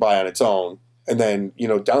probably couldn't buy on its own. And then,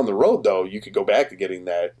 down the road though, you could go back to getting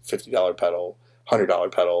that $50 pedal,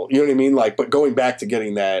 $100 pedal. You know what I mean? Like, but going back to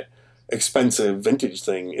getting that expensive vintage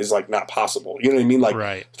thing is like not possible. You know what I mean? Like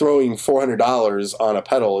Right. throwing $400 on a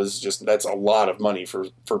pedal is just, that's a lot of money for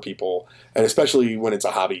people. And especially when it's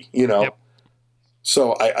a hobby, Yep.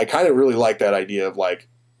 So I kind of really like that idea of like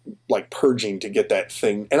purging to get that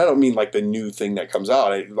thing. And I don't mean like the new thing that comes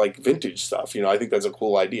out, like vintage stuff. I think that's a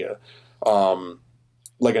cool idea.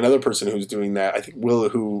 Like another person who's doing that, I think Will,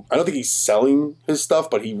 who I don't think he's selling his stuff,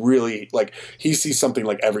 but he really like he sees something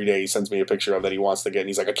like every day. He sends me a picture of that he wants to get, and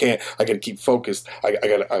he's like, I gotta keep focused. I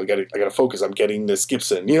gotta focus. I'm getting this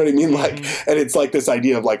Gibson. You know what I mean? Like, and it's like this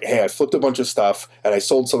idea of like, hey, I flipped a bunch of stuff and I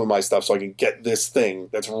sold some of my stuff so I can get this thing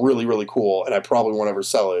that's really really cool, and I probably won't ever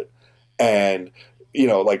sell it. And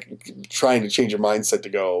like trying to change your mindset to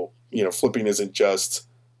go, flipping isn't just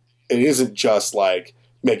like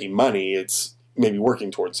making money. It's maybe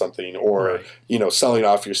working towards something or, Right. Selling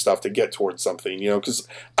off your stuff to get towards something, because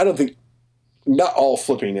I don't think not all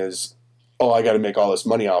flipping is, oh, I got to make all this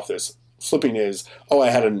money off this. flipping is, oh, I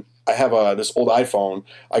have this old iPhone.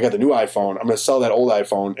 I got the new iPhone. I'm going to sell that old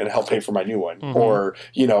iPhone and help pay for my new one, or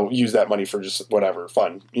use that money for just whatever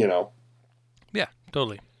fun. Yeah,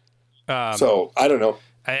 totally. So I don't know.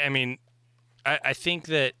 I mean, I think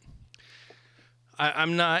that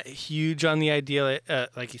I'm not huge on the idea,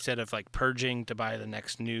 like you said, of like purging to buy the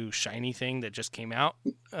next new shiny thing that just came out.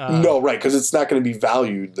 No, right, because it's not going to be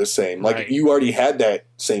valued the same. Like, Right. you already had that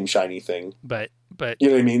same shiny thing. But You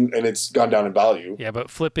know what I mean? And it's gone down in value. yeah,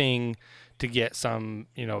 but flipping to get some,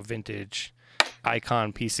 vintage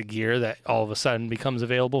icon piece of gear that all of a sudden becomes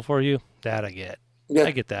available for you, that I get. Yeah.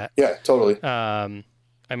 I get that. Yeah, totally.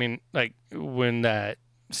 I mean, like when that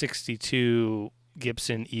 62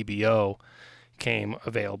 Gibson EBO came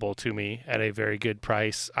available to me at a very good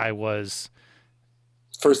price, I was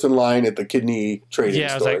First in line at the kidney trading store.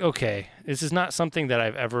 I was like, okay, this is not something that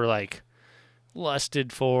I've ever like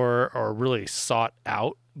lusted for or really sought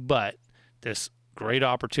out, but this great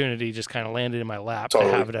opportunity just kind of landed in my lap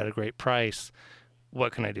Totally. to have it at a great price.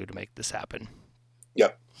 What can I do to make this happen?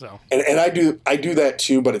 Yep. So And I do that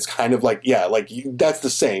too, but it's kind of like, that's the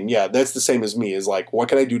same. Yeah, that's the same as me, is like, what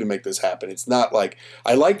can I do to make this happen? It's not like,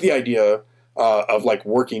 I like the idea of like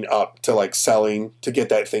working up to like selling to get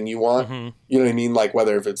that thing you want. You know what I mean? Like,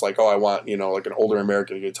 whether if it's like, oh, I want, like an older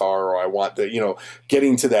American guitar, or I want the,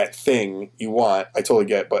 getting to that thing you want, I totally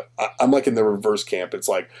get. But I'm like in the reverse camp. It's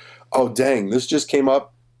like, oh, dang, this just came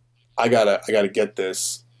up. I gotta get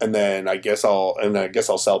this. And then I guess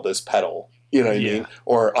I'll sell this pedal. You know what I mean?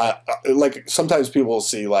 Or like sometimes people will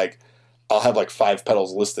see like, I'll have like 5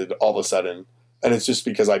 pedals listed all of a sudden. And it's just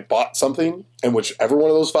because I bought something, and whichever one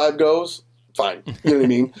of those 5 goes, fine. You know what I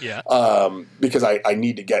mean? Yeah. Because I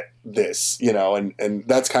need to get this, and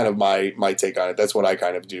that's kind of my take on it. That's what I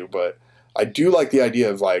kind of do. But I do like the idea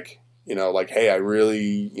of like, like, hey, I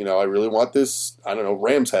really want this, I don't know,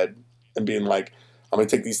 Ram's head, and being like, I'm going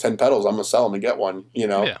to take these 10 pedals, I'm going to sell them and get one,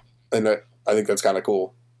 Yeah. And I think that's kind of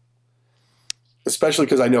cool. Especially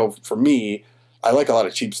because I know for me, I like a lot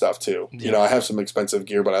of cheap stuff too. Yeah. I have some expensive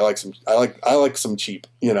gear, but I like some cheap,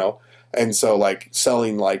 And so like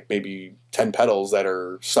selling like maybe 10 pedals that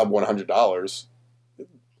are sub $100,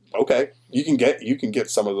 okay, you can get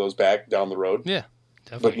some of those back down the road. Yeah.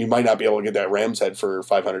 But Definitely. you might not be able to get that Ram's head for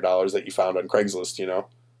 $500 that you found on Craigslist,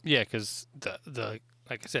 Yeah, because the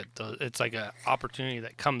like I said, it's like an opportunity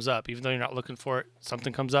that comes up, even though you're not looking for it.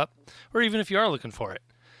 Something comes up, or even if you are looking for it,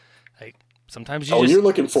 like sometimes you're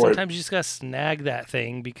looking for it. Sometimes you just gotta snag that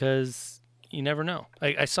thing because you never know.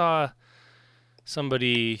 Like I saw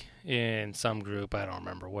somebody in some group, I don't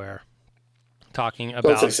remember where, talking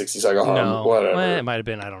about. Don't say 60 Second Hum, No, whatever. well, it might have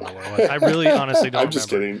been. I don't know what it was. I really honestly don't. I'm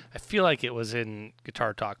just remember. kidding. I feel like it was in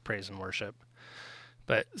Guitar Talk Praise and Worship,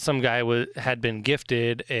 but some guy had been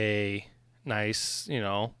gifted a nice,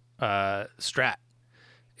 Strat.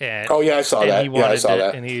 And, Oh yeah, I saw that. He Yeah, I wanted saw it,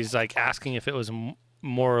 that. and he's like asking if it was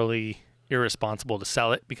morally irresponsible to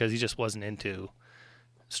sell it because he just wasn't into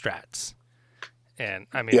Strats. And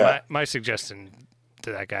I mean, Yeah. my suggestion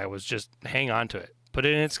to that guy was just hang on to it, put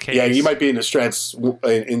it in its case. Yeah, you might be in the Strats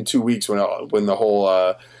in 2 weeks when the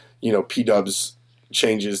whole P-dubs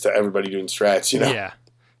changes to everybody doing Strats. Yeah.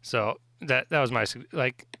 So that was my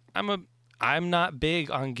like. I'm not big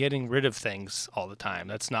on getting rid of things all the time.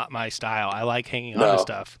 That's not my style. I like hanging on to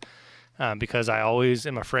stuff because I always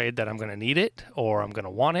am afraid that I'm going to need it or I'm going to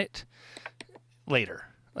want it later.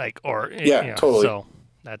 Totally. So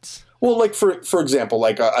that's Well, like for example,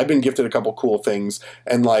 like I've been gifted a couple cool things,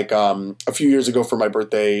 and like a few years ago for my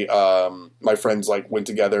birthday, my friends like went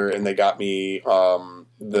together and they got me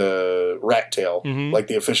the rat tail, like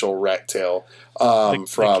the official rat tail the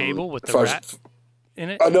from cable with the Fudge, rat in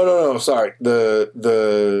it. no, sorry,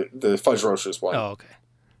 the Fudge Roaches one. Oh, okay.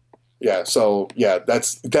 Yeah, so yeah,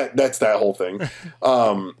 that's that whole thing.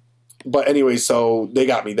 But anyway, so they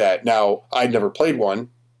got me that. Now, I'd never played one.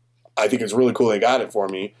 I think it's really cool they got it for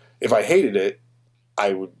me. If I hated it,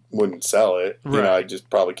 I wouldn't sell it. Right. I'd just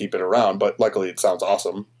probably keep it around. But luckily, it sounds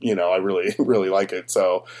awesome. I really, really like it.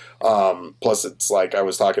 So, plus it's like I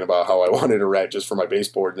was talking about how I wanted a rat just for my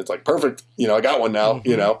baseboard, and it's like perfect. I got one now.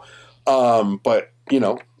 But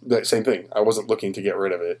that same thing. I wasn't looking to get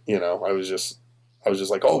rid of it. I was just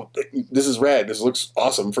like, oh, this is rad. This looks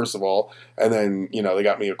awesome, first of all. And then, they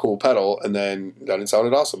got me a cool pedal, and then it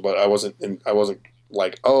sounded awesome. But I wasn't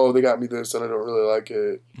like, oh, they got me this, and I don't really like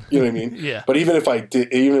it. You know what I mean? Yeah. But even if I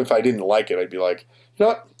didn't like it, I'd be like, you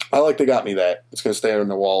know what? I like they got me that. It's going to stay on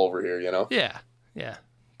the wall over here, Yeah. Yeah.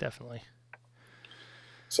 Definitely.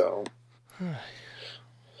 So.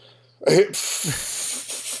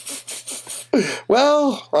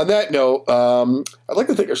 Well, on that note, I'd like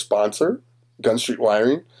to thank our sponsor, Gun Street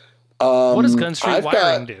Wiring. What does Gun Street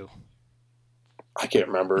Wiring do? I can't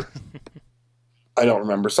remember. I don't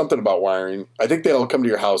remember. Something about wiring. I think they'll come to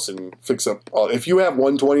your house and fix up. If you have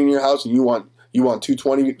 120 in your house and you want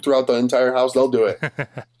 220 throughout the entire house, they'll do it.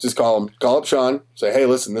 Just call them. Call up Sean. Say, hey,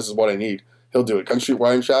 listen, this is what I need. He'll do it. Gun Street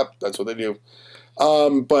Wiring Shop. That's what they do.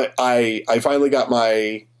 But I finally got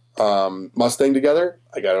my Mustang together.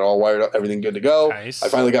 I got it all wired up. Everything good to go. Nice. I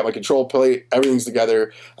finally got my control plate. Everything's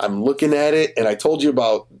together. I'm looking at it, and I told you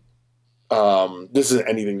about. This isn't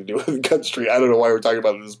anything to do with Gun Street. I don't know why we're talking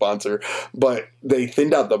about it as a sponsor, but they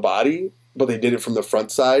thinned out the body, but they did it from the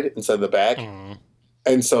front side instead of the back.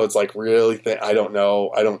 And so it's like really thin. I don't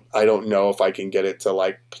know. I don't know if I can get it to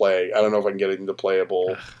like play. I don't know if I can get it into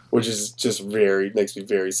playable, which is just makes me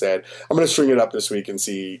very sad. I'm going to string it up this week and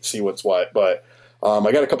see what's what. But, I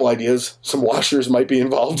got a couple ideas. Some washers might be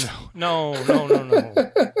involved. No.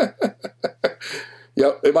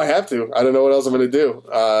 Yep. It might have to. I don't know what else I'm going to do.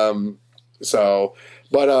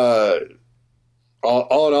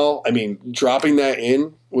 All in all, I mean, dropping that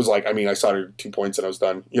in was like, I mean, I soldered 2 points and I was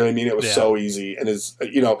done. You know what I mean? It was so easy. And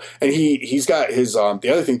and he's got his, the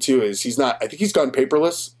other thing too is I think he's gone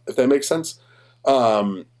paperless, if that makes sense.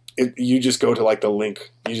 You just go to like the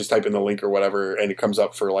link, you just type in the link or whatever, and it comes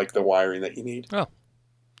up for like the wiring that you need. Oh.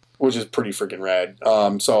 Which is pretty freaking rad.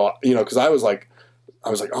 So, cause I was like,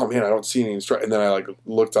 oh man, I don't see any instructions. And then I like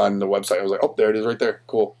looked on the website. I was like, oh, there it is right there.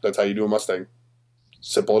 Cool. That's how you do a Mustang.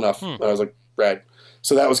 Simple enough. And I was like, rad.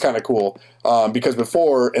 So that was kind of cool. Because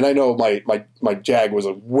before, and I know my Jag was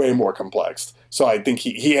way more complex. So I think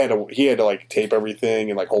he had to like tape everything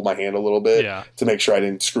and like hold my hand a little bit to make sure I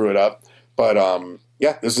didn't screw it up. But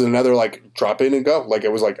this is another like drop in and go. Like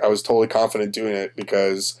it was like I was totally confident doing it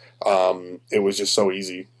because it was just so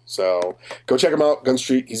easy. So go check him out, Gun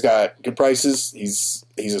Street. He's got good prices. He's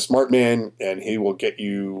a smart man, and he will get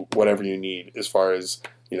you whatever you need as far as,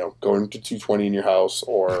 going to 220 in your house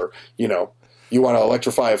or, you want to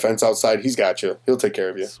electrify a fence outside. He's got you. He'll take care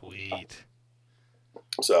of you. Sweet.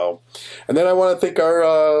 So, and then I want to thank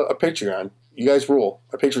our Patreon. You guys rule.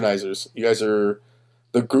 Our patronizers. You guys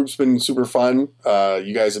the group's been super fun.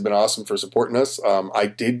 You guys have been awesome for supporting us.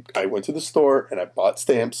 I went to the store and I bought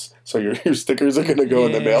stamps. So your stickers are going to go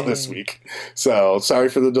in the mail this week. So sorry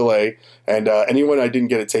for the delay. And anyone I didn't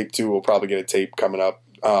get a tape to will probably get a tape coming up.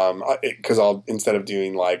 Because I'll, instead of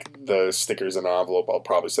doing like the stickers in an envelope, I'll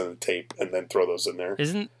probably send the tape and then throw those in there.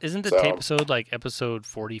 Isn't the tape episode like episode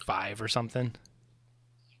 45 or something?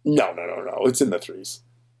 No. It's in the 3s.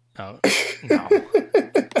 Oh, no.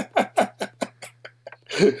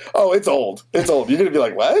 Oh, it's old. You're going to be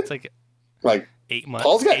like, what? It's like 8 months.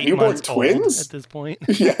 Paul's got newborn twins at this point.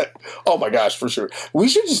 Yeah. Oh my gosh, for sure. We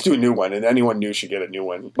should just do a new one, and anyone new should get a new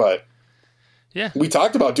one. But yeah, we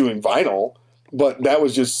talked about doing vinyl, but that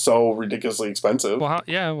was just so ridiculously expensive. Well,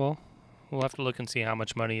 we'll have to look and see how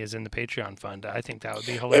much money is in the Patreon fund. I think that would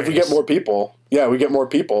be hilarious. If we get more people, that'd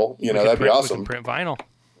be awesome. We can print vinyl.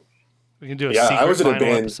 We can do a secret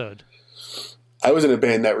vinyl episode. I was in a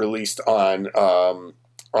band that released on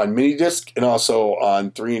mini disc and also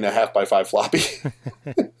on 3.5x5 floppy.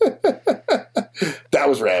 That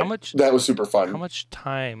was rad. That was super fun. How much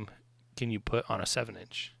time can you put on a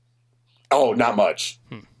 7-inch? Oh, not much.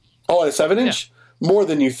 Oh, a 7-inch? Yeah. More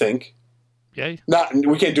than you think. Yeah.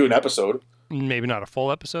 We can't do an episode. Maybe not a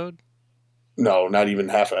full episode. No, not even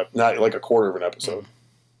not like a quarter of an episode.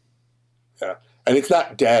 Yeah, and it's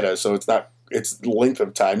not data, so it's length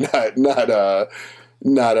of time, not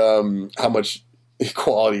how much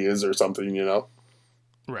quality is or something,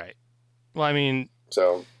 Right. Well, I mean,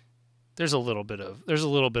 so there's a little bit of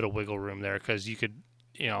wiggle room there because you could,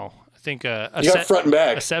 I think you got front and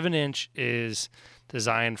back. A 7-inch is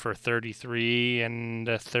designed for 33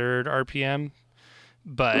 1/3 RPM,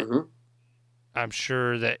 but I'm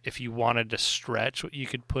sure that if you wanted to stretch what you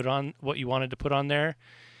wanted to put on there,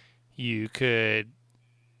 you could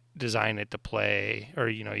design it to play, or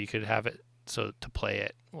you could have it so to play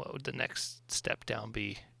it. What would the next step down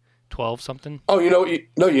be? 12 something? Oh, you know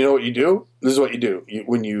what you do? This is what you do.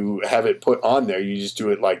 When you have it put on there, you just do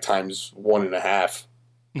it like times 1.5.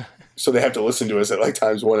 So they have to listen to us at like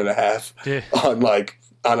times 1.5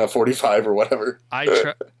 on a 45 or whatever.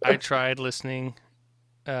 I tried listening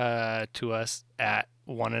to us at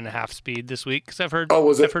 1.5 speed this week because I've heard. Oh,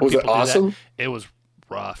 was it awesome? It was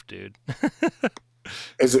rough, dude.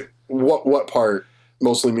 Is it what part?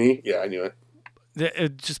 Mostly me? Yeah, I knew it.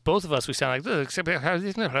 Just both of us. We sound like this, and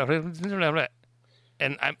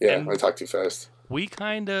I talk too fast. We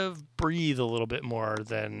kind of breathe a little bit more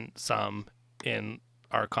than some in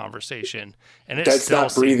our conversation, and that's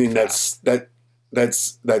not breathing. That's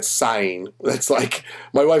sighing. That's like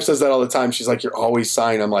my wife says that all the time. She's like, "You're always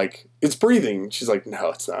sighing." I'm like, it's breathing. She's like, no,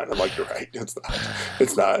 it's not. I'm like, you're right. It's not.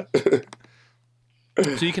 It's not.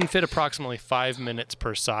 So you can fit approximately 5 minutes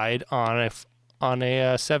per side on a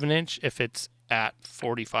 7-inch if it's at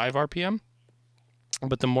 45 RPM.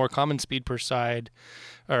 But the more common speed per side,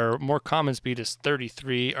 or more common speed is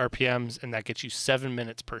 33 RPMs, and that gets you 7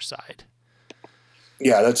 minutes per side.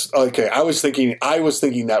 Yeah, that's okay. I was thinking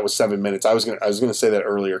that was 7 minutes. I was gonna say that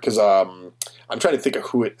earlier because I'm trying to think of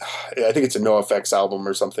who it. I think it's a NoFX album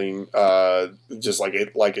or something. Just like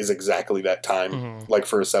it is exactly that time, like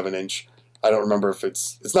for a 7-inch. I don't remember if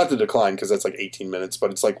it's not The Decline because that's like 18 minutes, but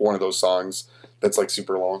it's like one of those songs that's like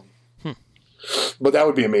super long. But that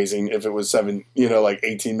would be amazing if it was 18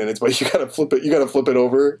 minutes. But you gotta flip it. You gotta flip it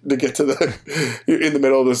over to get to in the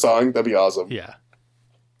middle of the song. That'd be awesome. Yeah.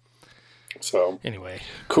 So anyway,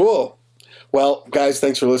 cool. Well, guys,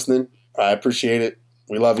 thanks for listening. I appreciate it.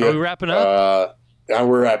 We love you. Are we wrapping up? Yeah,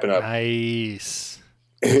 we're wrapping up. Nice.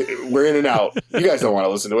 We're in and out. You guys don't want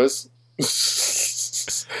to listen to us.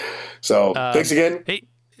 So thanks again. Hey,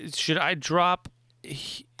 should I drop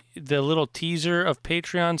the little teaser of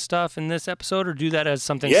Patreon stuff in this episode, or do that as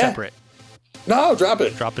something separate? No, drop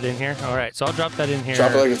it. Drop it in here. All right, so I'll drop that in here. Drop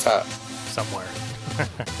it like it's hot. Somewhere.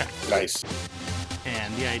 Nice.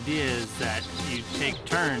 And the idea is that you take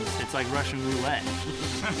turns. It's like Russian roulette.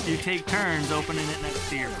 You take turns opening it next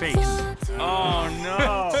to your face. Oh,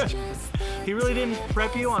 no. He really didn't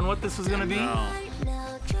prep you on what this was going to be? No.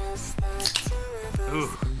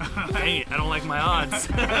 Ooh. Dang it. I don't like my odds.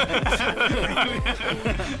 All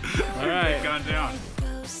right. Gone down.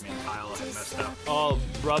 Kyle had messed up. Oh,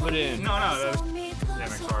 rub it in. No.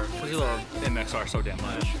 MXR. We love MXR so damn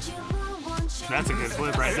much. That's a good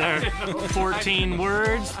flip right there. 14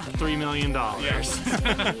 words, $3 million. Yes.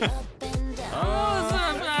 I don't know.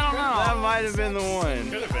 That might have been the one.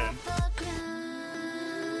 Could have been.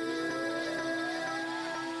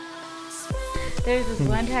 There's this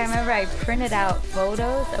one time, I remember I printed out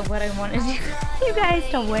photos of what I wanted you guys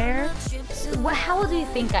to wear. How old do you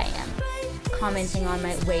think I am? Commenting on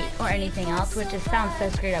my weight or anything else, which just sounds so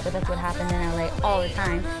screwed up, but that's what happened in LA all the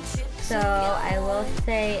time. So I will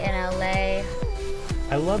say in LA.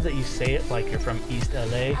 I love that you say it like you're from East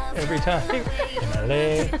LA every time. In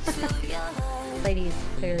LA. Lady's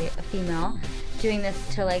clearly a female, doing this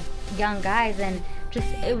to like young guys, and just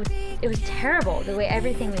it was terrible the way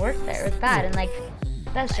everything worked there. It was bad, and like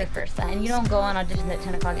that's your first sign. You don't go on auditions at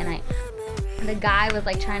 10 o'clock at night. The guy was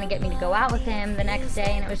like trying to get me to go out with him the next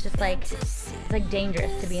day, and it was just like it's like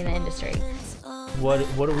dangerous to be in the industry. What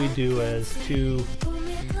do we do as two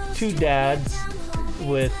dads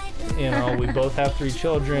with, we both have 3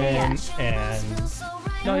 children, and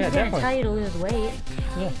no one's gonna tell you to lose weight.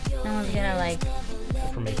 Yeah. No one's gonna like.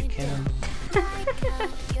 For maybe Kim.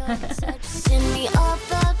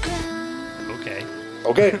 Okay.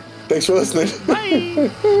 Okay. Thanks for listening.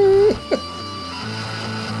 Bye.